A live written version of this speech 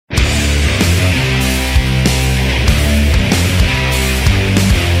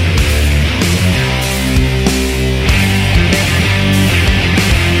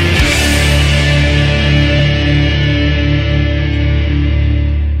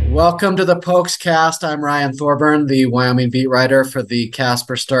Welcome to the Pokes Cast. I'm Ryan Thorburn, the Wyoming beat writer for the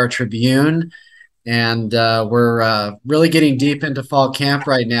Casper Star Tribune, and we're really getting deep into fall camp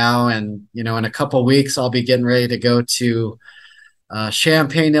right now. And in a couple weeks, I'll be getting ready to go to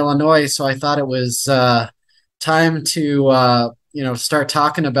Champaign, Illinois. So I thought it was time to start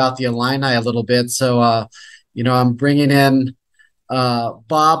talking about the Illini a little bit. So I'm bringing in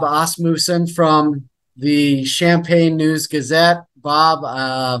Bob Asmussen from the Champaign News Gazette.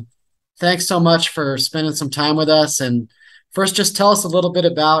 Bob, thanks so much for spending some time with us. And first, just tell us a little bit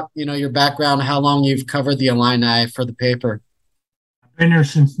about your background, how long you've covered the Illini for the paper. I've been here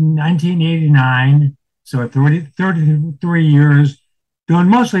since 1989, so 33 years, doing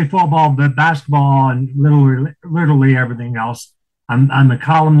mostly football, but basketball and literally everything else. I'm a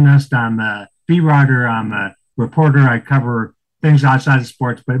columnist, I'm a beat writer, I'm a reporter. I cover things outside of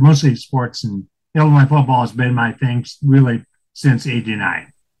sports, but mostly sports. And Illinois football has been my thing really since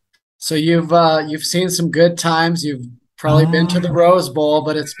 '89. So you've seen some good times. You've probably been to the Rose Bowl,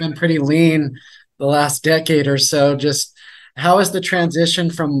 but it's been pretty lean the last decade or so. Just how is the transition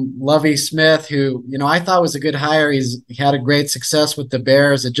from Lovie Smith, who I thought was a good hire? He had a great success with the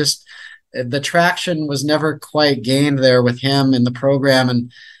Bears. It just the traction was never quite gained there with him in the program, and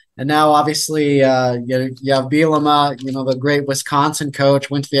now obviously you have Bielema, the great Wisconsin coach,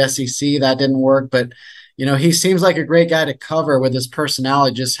 went to the SEC. That didn't work, but he seems like a great guy to cover with his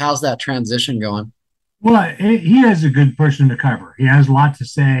personality. Just how's that transition going? Well, he is a good person to cover. He has a lot to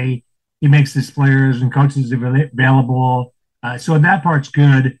say. He makes his players and coaches available. So that part's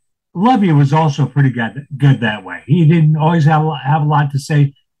good. Lovey was also pretty good that way. He didn't always have a lot to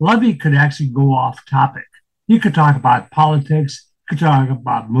say. Lovey could actually go off topic. He could talk about politics, could talk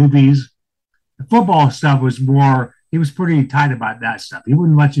about movies. The football stuff was more, he was pretty tight about that stuff. He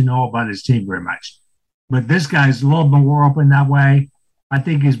wouldn't let you know about his team very much. But this guy's a little bit more open that way. I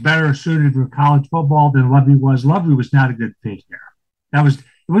think he's better suited for college football than Lovey was. Lovey was not a good fit here. It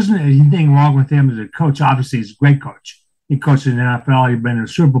wasn't anything wrong with him as a coach. Obviously, he's a great coach. He coached in the NFL. He'd been in a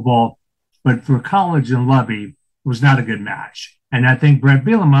Super Bowl. But for college and Lovey, it was not a good match. And I think Bret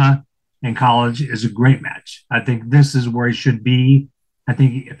Bielema in college is a great match. I think this is where he should be. I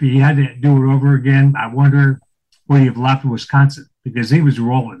think if he had to do it over again, I wonder would he have left Wisconsin because he was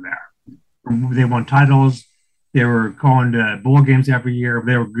rolling there. They won titles. They were going to bowl games every year.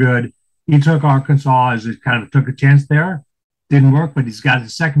 They were good. He took Arkansas as it kind of took a chance there. Didn't work, but he's got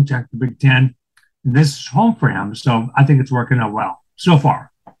his second check to Big Ten. This is home for him, so I think it's working out well so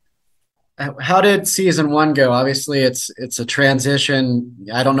far. How did season one go? Obviously, it's a transition.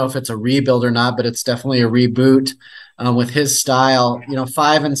 I don't know if it's a rebuild or not, but it's definitely a reboot with his style.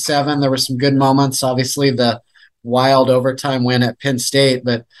 5-7, there were some good moments. Obviously, the wild overtime win at Penn State,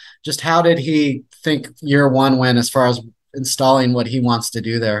 but just how did he think year one went as far as installing what he wants to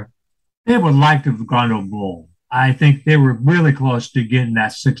do there? They would like to have gone to a bowl. I think they were really close to getting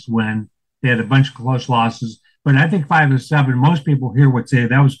that sixth win. They had a bunch of close losses, but I think 5-7, most people here would say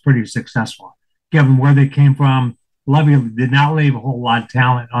that was pretty successful, given where they came from. Lovey did not leave a whole lot of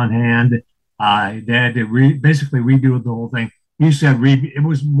talent on hand. They had to basically redo the whole thing. You said it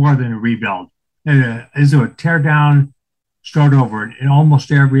was more than a rebuild. It was a tear down, start over in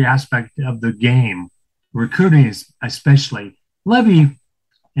almost every aspect of the game, recruiting especially. Lovey,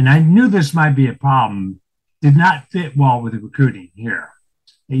 and I knew this might be a problem, did not fit well with the recruiting here.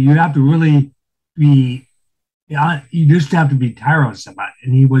 You have to really be, you just have to be tireless about it,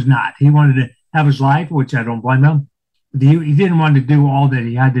 and he was not. He wanted to have his life, which I don't blame him, but he didn't want to do all that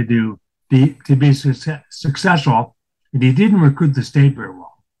he had to do to be successful, and he didn't recruit the state very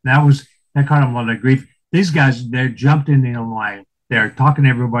well. That caught him a lot of grief. These guys, they're jumped into Illinois. They're talking to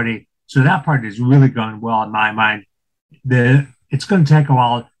everybody. So that part is really going well in my mind. It's going to take a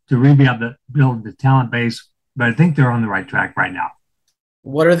while to build the talent base, but I think they're on the right track right now.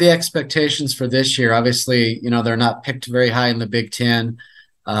 What are the expectations for this year? Obviously, they're not picked very high in the Big Ten.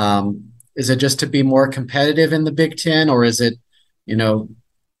 Is it just to be more competitive in the Big Ten, or is it,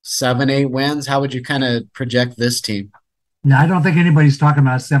 7-8 wins? How would you kind of project this team? No, I don't think anybody's talking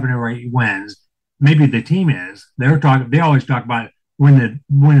about 7 or 8 wins. Maybe the team is. They always talk about winning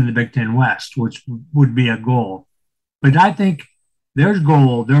the Big Ten West, which would be a goal. But I think their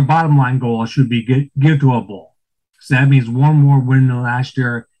bottom line goal should be get to a bowl. So that means one more win than last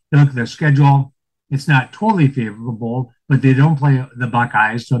year. They look at their schedule. It's not totally favorable, but they don't play the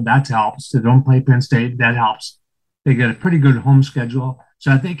Buckeyes, so that helps. They don't play Penn State, that helps. They get a pretty good home schedule.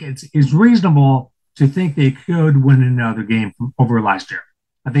 So I think it's reasonable to think they could win another game over last year.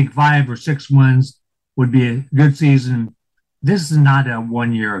 I think 5 or 6 wins would be a good season. This is not a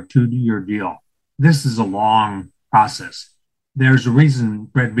 1 year or 2 year deal. This is a long process. there's a reason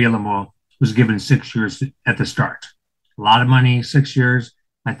Brett Bielema was given 6 years at the start. A lot of money, 6 years.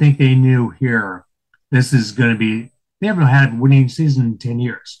 I think they knew here this is going to be. They haven't had a winning season in 10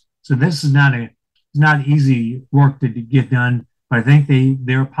 years, so this is not easy work to get done. But I think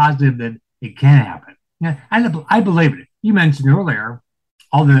they're positive that it can happen. Yeah, I believe it. You mentioned earlier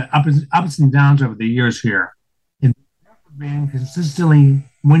all the ups and downs over the years here, and been consistently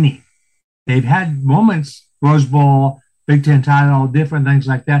winning. They've had moments, Rose Bowl, Big Ten title, different things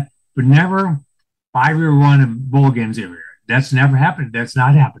like that, but never 5-year run of bowl games every year. That's never happened. That's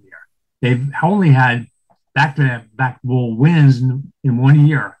not happened here. They've only had back bowl wins in 1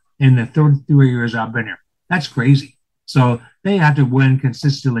 year in the 33 years I've been here. That's crazy. So they have to win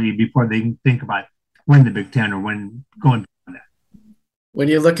consistently before they can think about win the Big Ten or win going beyond that. When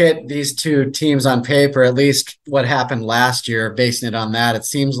you look at these two teams on paper, at least what happened last year, basing it on that, it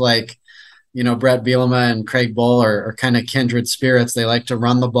seems like, Brett Bielema and Craig Bohl are kind of kindred spirits. They like to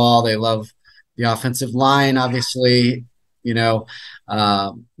run the ball. They love the offensive line, obviously.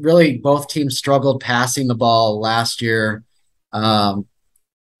 Really both teams struggled passing the ball last year. I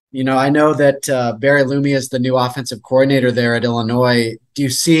know that Barry Lumia is the new offensive coordinator there at Illinois. Do you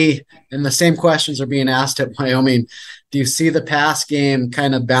see, and the same questions are being asked at Wyoming, do you see the pass game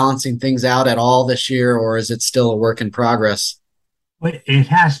kind of balancing things out at all this year, or is it still a work in progress? But it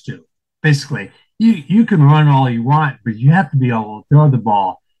has to. Basically, you can run all you want, but you have to be able to throw the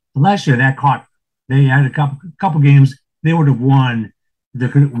ball. But last year, that caught. They had a couple games they would have won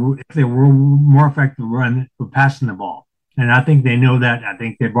if they were more effective run for passing the ball. And I think they know that. I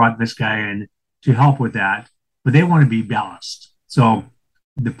think they brought this guy in to help with that, but they want to be balanced. So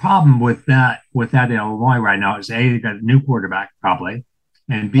the problem with that at Illinois right now is A, they got a new quarterback probably,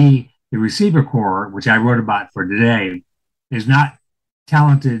 and B, the receiver core, which I wrote about for today, is not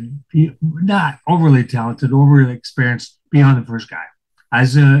talented, not overly talented, overly experienced beyond the first guy.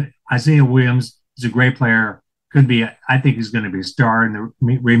 Isaiah Williams is a great player. I think he's going to be a star in the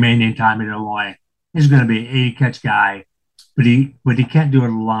remaining time at Illinois. He's going to be an 80-catch guy, but he can't do it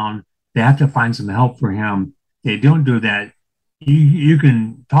alone. They have to find some help for him. They don't do that. You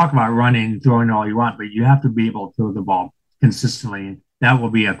can talk about running, throwing all you want, but you have to be able to throw the ball consistently. That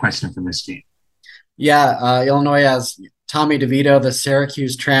will be a question for this team. Yeah, Illinois has Tommy DeVito, the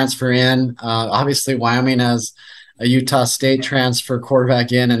Syracuse transfer in. Obviously, Wyoming has a Utah State transfer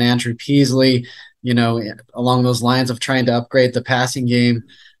quarterback in, and Andrew Peasley, along those lines of trying to upgrade the passing game.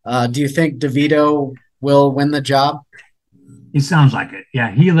 Do you think DeVito will win the job? It sounds like it.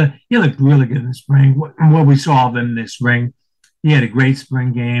 Yeah, he looked really good in the spring. What we saw of him this spring, he had a great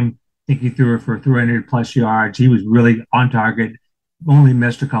spring game. I think he threw it for 300-plus yards. He was really on target, only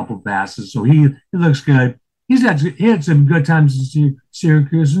missed a couple of passes. So he looks good. He had some good times in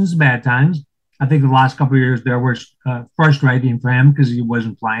Syracuse and some bad times. I think the last couple of years there was frustrating for him because he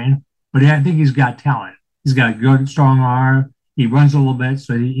wasn't playing. But I think he's got talent. He's got a good, strong arm. He runs a little bit,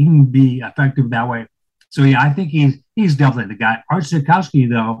 so he can be effective that way. So, yeah, I think he's definitely the guy. Art Sitkowski,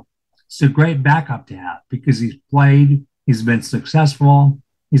 though, is a great backup to have because he's played. He's been successful.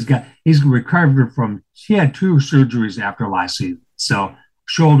 He's recovered from – he had 2 surgeries after last season. So,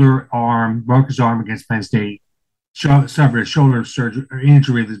 broke his arm against Penn State, suffered a shoulder surgery or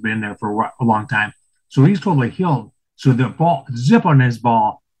injury that's been there for a long time. So, he's totally healed. So, the zip on his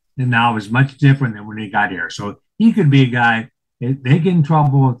ball now is much different than when he got here. So, he could be a guy – they get in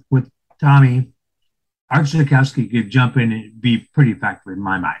trouble with Tommy. Art Sitkowski could jump in and be pretty effective in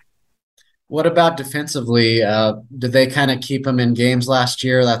my mind. What about defensively? Did they kind of keep him in games last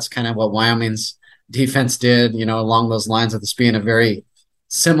year? That's kind of what Wyoming's defense did, along those lines of this being a very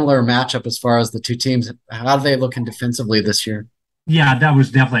similar matchup as far as the two teams. How are they looking defensively this year? Yeah, that was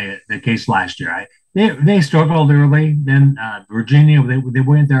definitely the case last year. They struggled early. Then Virginia, they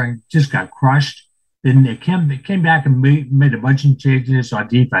went there and just got crushed. Then they came back and made a bunch of changes on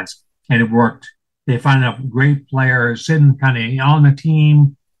defense, and it worked. They found a great player sitting kind of on the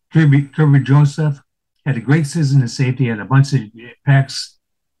team. Kirby Joseph had a great season in safety, had a bunch of picks.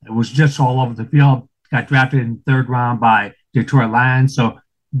 It was just all over the field. Got drafted in the 3rd round by Detroit Lions. So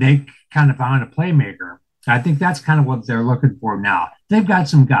they kind of found a playmaker. I think that's kind of what they're looking for now. They've got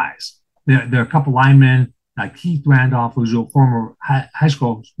some guys. There are a couple linemen. Keith Randolph, who's a former high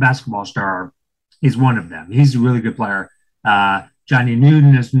school basketball star, is one of them. He's a really good player. Johnny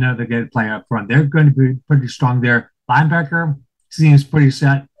Newton is another good player up front. They're going to be pretty strong there. Linebacker seems pretty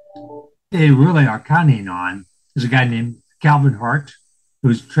set. They really are counting on is a guy named Calvin Hart,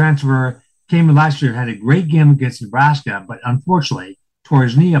 whose transfer came in last year, had a great game against Nebraska, but unfortunately tore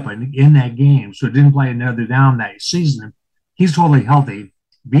his knee up in that game, so didn't play another down that season. He's totally healthy.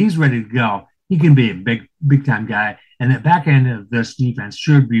 He's ready to go. he can be a big time guy. And the back end of this defense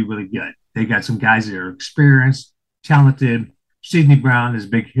should be really good. They got some guys that are experienced, talented. Sidney Brown is a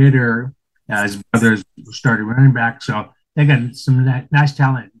big hitter. His brother's started running back. So they got some nice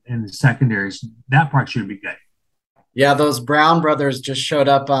talent in the secondaries. That part should be good. Yeah, those Brown brothers just showed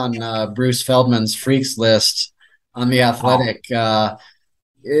up on Bruce Feldman's Freaks list on the Oh, Athletic.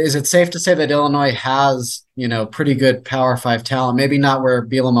 Is it safe to say that Illinois has, pretty good Power Five talent? Maybe not where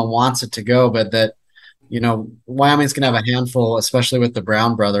Bielema wants it to go, but that, Wyoming's going to have a handful, especially with the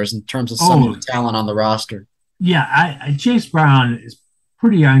Brown brothers, in terms of some of oh, the talent on the roster. yeah. Chase Brown is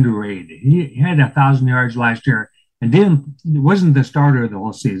pretty underrated. He had 1,000 yards last year and wasn't the starter of the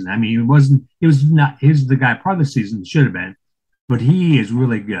whole season. I mean, he was not, he's the guy part of the season, should have been, but he is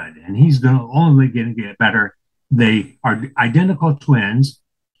really good and he's only going to get better. They are identical twins,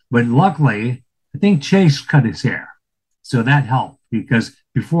 but luckily, I think Chase cut his hair. So that helped because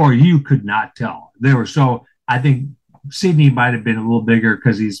before you could not tell. They were so, I think Sidney might have been a little bigger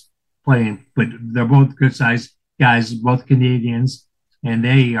because he's playing, but they're both good sized guys, both Canadians, and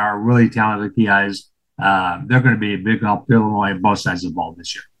they are really talented guys. They're going to be a big help to Illinois on both sides of the ball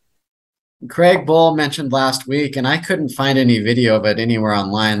this year. Craig Bull mentioned last week, and I couldn't find any video of it anywhere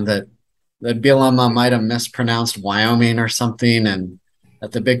online, that Bielema might have mispronounced Wyoming or something, and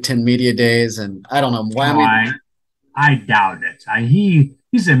at the Big Ten Media Days, and I don't know, Oh, Wyoming. I doubt it.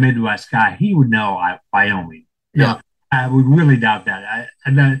 He's a Midwest guy. He would know Wyoming. No, Yeah, I would really doubt that.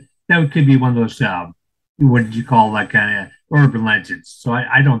 That could be one of those what did you call like urban legends. So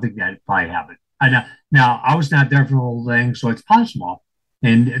I don't think that probably happened. Now I was not there for the whole thing, so it's possible.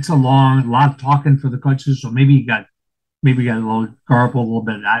 And it's a lot of talking for the coaches. So maybe got a little garbled a little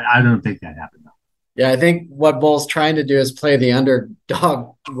bit. I don't think that happened though. yeah. I think what Bull's trying to do is play the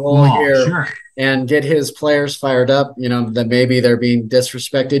underdog role Oh, here sure. and get his players fired up. That maybe they're being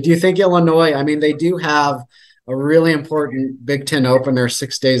disrespected. Do you think Illinois? I mean, they do have a really important Big Ten opener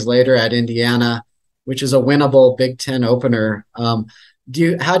 6 days later at Indiana, which is a winnable Big Ten opener.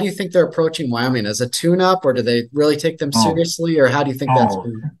 How do you think they're approaching Wyoming? As a tune-up, or do they really take them Oh, seriously, or how do you think that's Oh,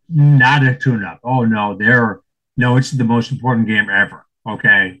 going? not a tune-up. Oh no, no, it's the most important game ever.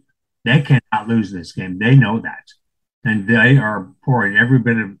 Okay. They cannot lose this game. They know that. And they are pouring every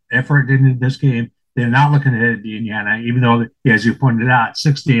bit of effort into this game. They're not looking ahead to Indiana, even though, as you pointed out,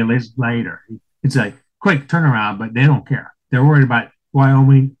 6 days later, it's a quick turnaround, but they don't care. They're worried about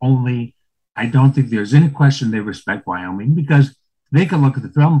Wyoming only. I don't think there's any question they respect Wyoming because they can look at the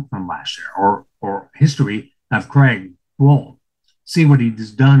film from last year or history of Craig Bull, see what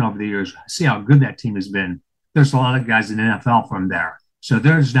he's done over the years, see how good that team has been. There's a lot of guys in the NFL from there. So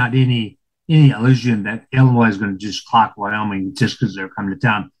there's not any illusion that Illinois is going to just clock Wyoming just because they're coming to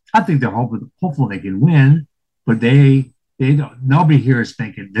town. I think they're hopeful they can win, but they don't. Nobody here is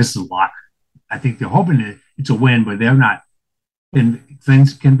thinking this is luck. I think they're hoping it's a win, but they're not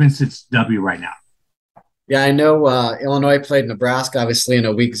convinced it's W right now. Yeah, I know Illinois played Nebraska, obviously, in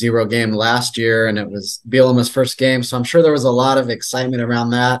a week zero game last year, and it was Bielema's first game. So I'm sure there was a lot of excitement around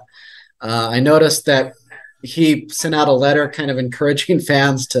that. I noticed that he sent out a letter kind of encouraging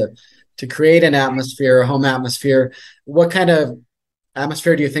fans to create an atmosphere, a home atmosphere. What kind of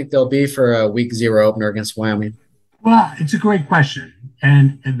atmosphere do you think there'll be for a week zero opener against Wyoming? Well, it's a great question,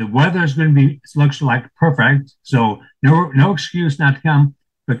 and the weather is going to be looks like perfect. So no excuse not to come.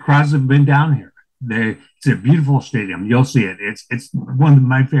 The crowds have been down here. It's a beautiful stadium. You'll see it. It's one of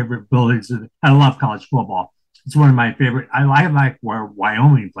my favorite buildings. I love college football. It's one of my favorite. I like where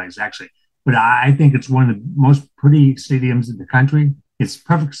Wyoming plays actually, but I think it's one of the most pretty stadiums in the country. It's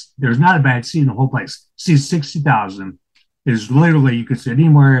perfect. There's not a bad seat in the whole place. Seats 60,000. There's literally you could sit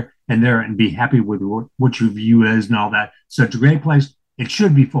anywhere and there and be happy with what your view is and all that. So it's a great place. It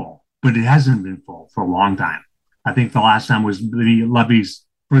should be full, but it hasn't been full for a long time. I think the last time was the Lovey's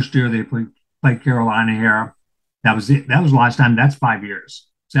first year they played Carolina here. That was it. That was the last time. That's 5 years.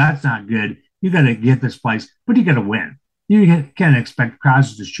 So that's not good. You got to get this place, but you got to win. You can't expect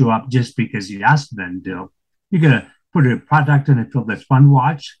crowds to show up just because you asked them to. You got to put a product in the field that's fun to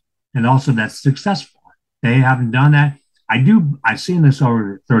watch and also that's successful. They haven't done that. I've seen this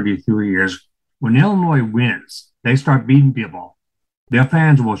over 33 years. When Illinois wins, they start beating people. Their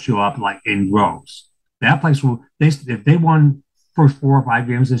fans will show up like in droves. That place if they won first 4 or 5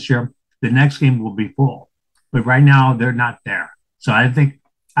 games this year, the next game will be full. But right now they're not there. So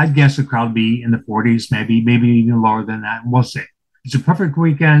I'd guess the crowd will be in the 40s, maybe even lower than that. We'll see. It's a perfect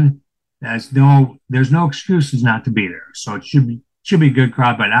weekend. There's no excuses not to be there. So it should be a good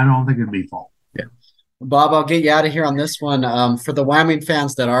crowd, but I don't think it'll be full. Yeah. Bob, I'll get you out of here on this one. For the Wyoming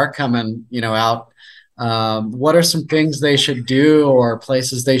fans that are coming, out, What are some things they should do or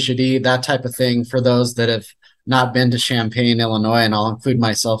places they should eat, that type of thing for those that have not been to Champaign, Illinois, and I'll include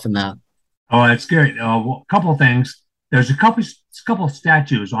myself in that. Oh, that's good. Well, a couple of things. There's a couple of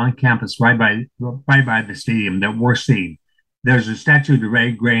statues on campus right by the stadium that we're seeing. There's a statue of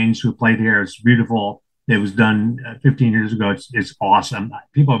Ray Grange who played here. It's beautiful. It was done 15 years ago. It's awesome.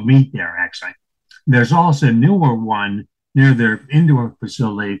 People meet there actually. There's also a newer one near their indoor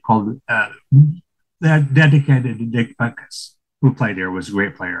facility called that dedicated to Dick Butkus, who played here, was a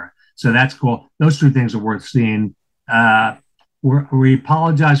great player. So that's cool. Those two things are worth seeing. Uh, we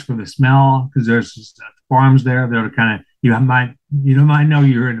apologize for the smell because there's just, farms there that are kind of you might know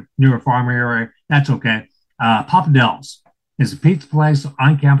you're near a farm area. That's okay. Papa Del's is a pizza place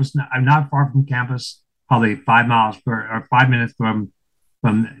on campus. I'm not far from campus, probably 5 miles or 5 minutes from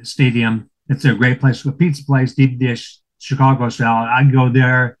the stadium. It's a great place, a pizza place, deep dish Chicago style. I'd go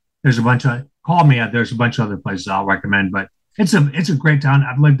there. There's a bunch of call me. There's a bunch of other places I'll recommend, but it's a great town.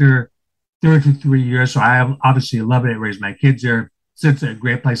 I've lived there 33 years, so I have obviously love it. I raised my kids there. So it's a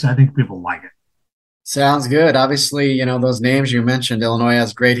great place. I think people like it. Sounds good. Obviously, those names you mentioned, Illinois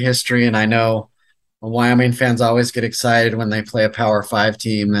has great history, and I know Wyoming fans always get excited when they play a Power Five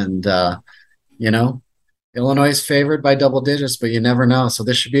team, and you know, Illinois is favored by double digits, but you never know. So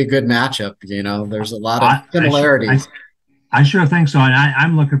this should be a good matchup. There's a lot of I, I, I, similarities. I sure think so, and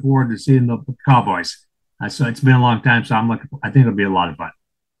I'm looking forward to seeing the Cowboys. So it's been a long time, so I think it'll be a lot of fun.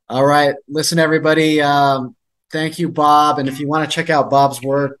 All right, listen, everybody. Thank you, Bob. And if you want to check out Bob's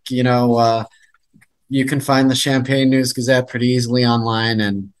work, you can find the Champagne News Gazette pretty easily online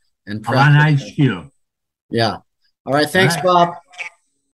and prep. Alana HQ. Yeah. All right. All Thanks, right. Bob.